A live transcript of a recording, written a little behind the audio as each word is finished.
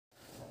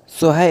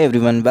So hi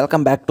everyone,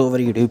 welcome back to our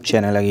YouTube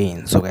channel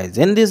again. So guys,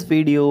 in this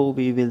video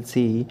we will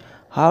see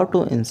how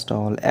to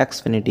install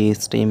Xfinity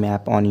Stream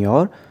app on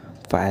your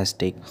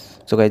Firestick.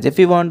 So guys, if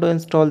you want to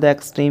install the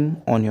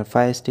Xstream on your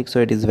Firestick, so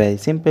it is very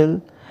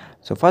simple.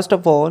 So first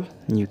of all,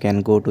 you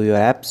can go to your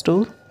app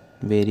store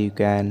where you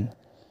can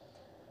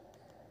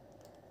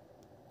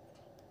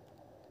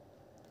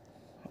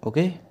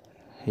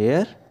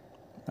here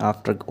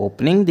after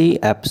opening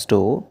the app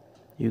store,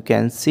 you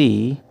can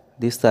see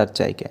the search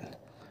icon.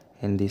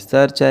 In the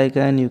search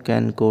icon, you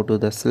can go to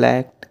the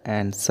select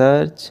and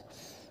search.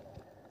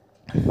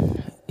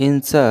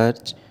 In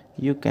search,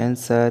 you can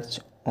search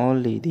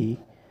only the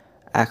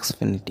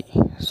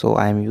Xfinity. So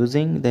I am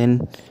using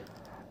then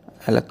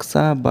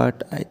Alexa,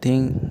 but I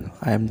think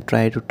I am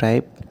trying to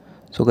type.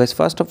 So guys,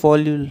 first of all,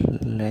 you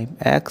like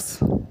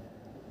XF.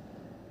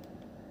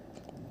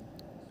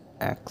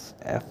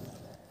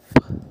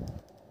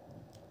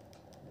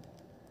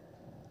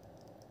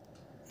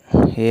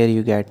 Here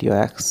you get your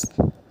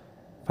Xfinity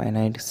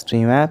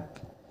Stream app.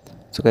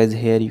 So guys,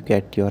 here you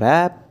get your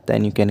app,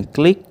 then you can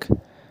click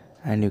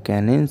and you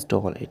can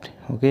install it.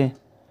 Okay,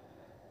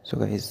 so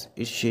guys,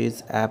 it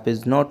says app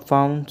is not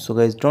found. So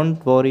guys,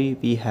 don't worry,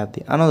 we have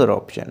the another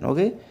option.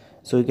 Okay,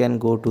 so you can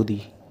go to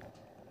the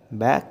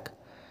back,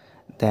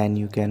 then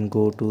you can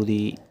go to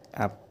the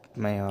app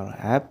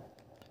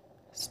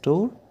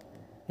store.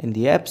 In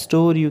the app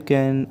store, you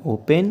can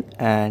open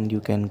and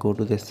you can go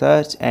to the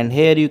search, and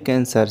here you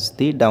can search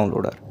the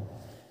downloader.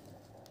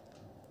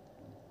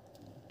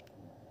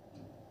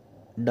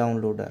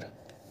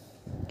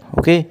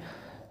 Okay,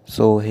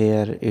 so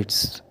here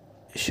it's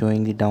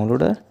showing the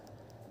downloader.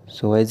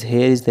 So as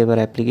here is our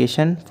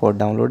application for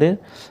downloader.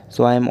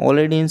 So I am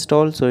already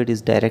installed, so it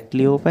is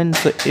directly open.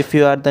 So if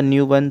you are the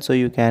new one, so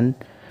you can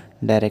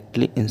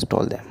directly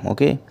install them.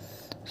 Okay,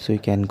 so you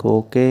can go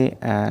okay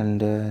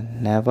and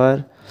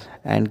never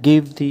and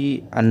give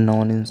the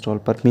unknown install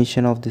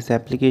permission of this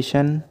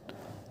application.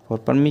 For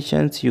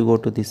permissions, you go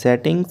to the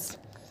settings,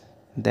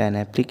 then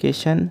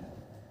application,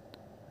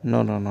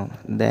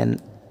 then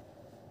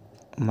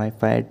my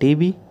Fire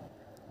TV,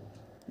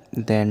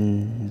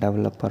 then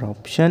developer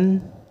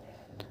option,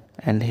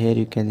 and here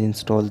you can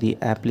install the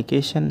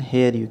application.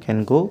 Here you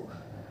can go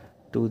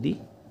to the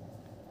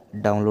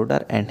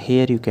downloader, and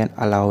here you can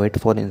allow it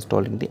for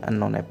installing the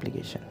unknown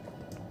application.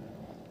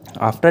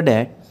 After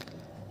that,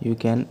 you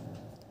can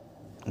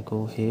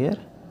go here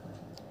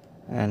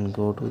and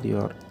go to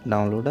your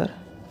downloader,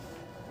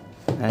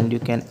 and you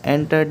can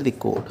enter the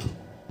code.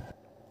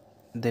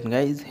 Then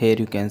guys, here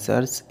you can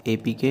search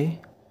apk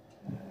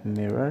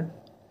mirror.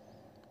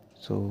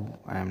 So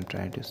I am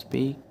trying to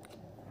speak,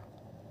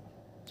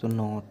 so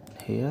not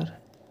here.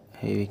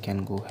 Here we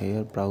can go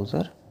here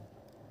browser,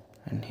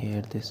 and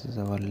here this is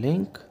our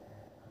link,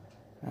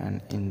 and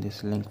in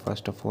this link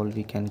first of all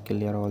we can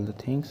clear all the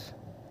things.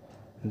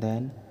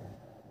 Then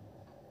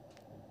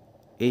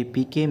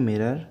apk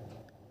mirror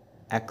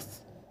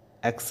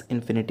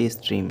Xfinity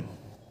Stream.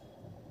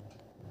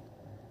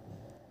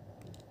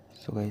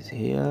 So guys,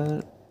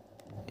 here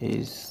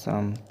is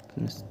some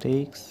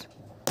mistakes.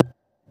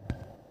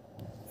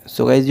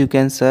 So guys, you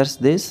can search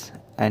this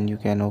and you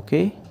can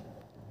okay,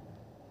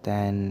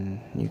 then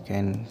you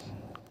can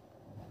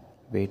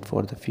wait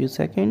for the few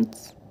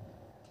seconds.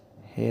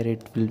 Here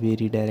it will be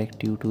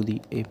redirect you to the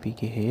apk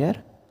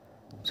here.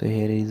 So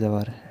here is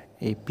our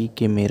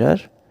apk mirror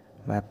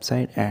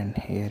website, and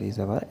here is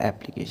our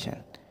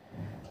application.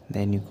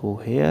 Then you go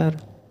here,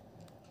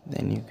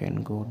 then you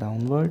can go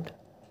downward.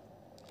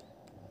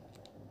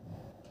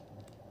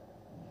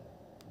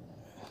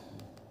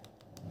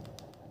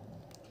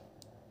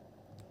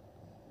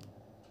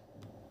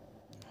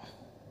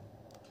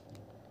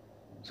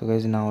 So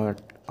guys, now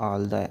all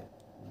the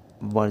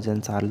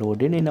versions are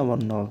loaded in our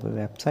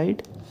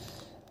website.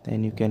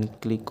 Then you can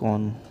click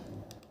on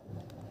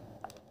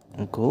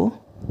go.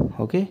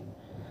 Okay,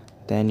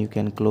 then you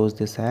can close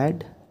this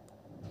ad.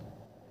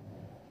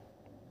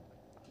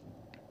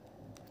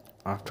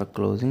 After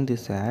closing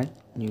this ad,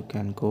 you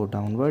can go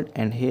downward,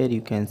 and here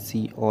you can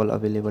see all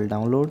available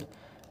download,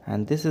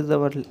 and this is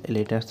our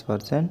latest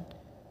version.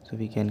 So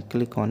we can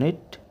click on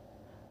it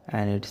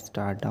and it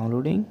start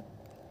downloading.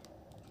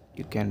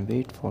 You can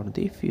wait for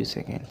the few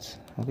seconds.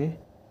 Okay,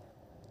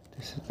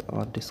 this is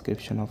our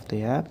description of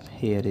the app.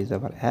 Here is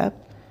our app,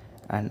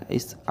 and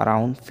it's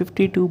around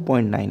 52.9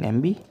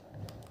 MB.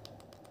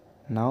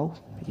 Now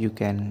you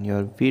can,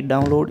 your feed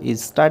download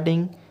is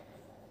starting.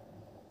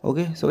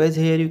 Okay, so guys,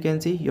 here you can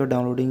see your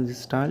downloading is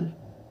started,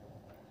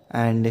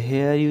 and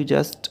here you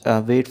just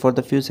wait for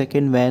the few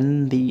seconds.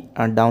 When the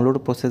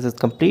download process is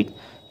complete,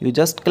 you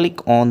just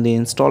click on the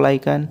install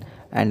icon,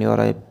 and your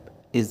app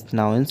is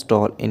now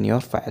installed in your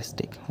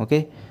Firestick.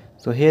 Okay,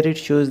 so here it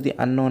shows the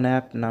unknown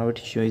app. Now it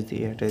shows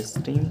the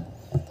Stream.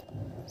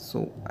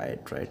 So I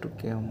try to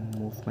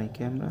move my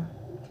camera.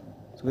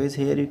 So guys,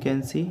 here you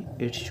can see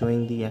it's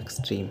showing the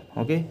Xstream.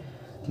 Okay,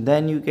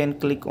 then you can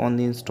click on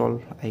the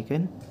install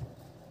icon,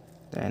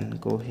 then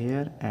go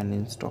here and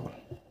install.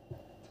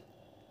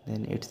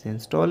 Then it's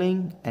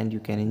installing, and you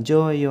can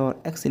enjoy your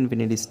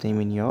Xfinity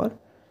Stream in your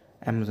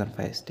Amazon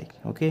Fire Stick.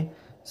 Okay,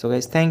 so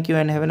guys, thank you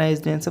and have a nice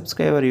day, and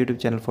subscribe our YouTube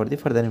channel for the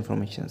further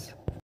informations.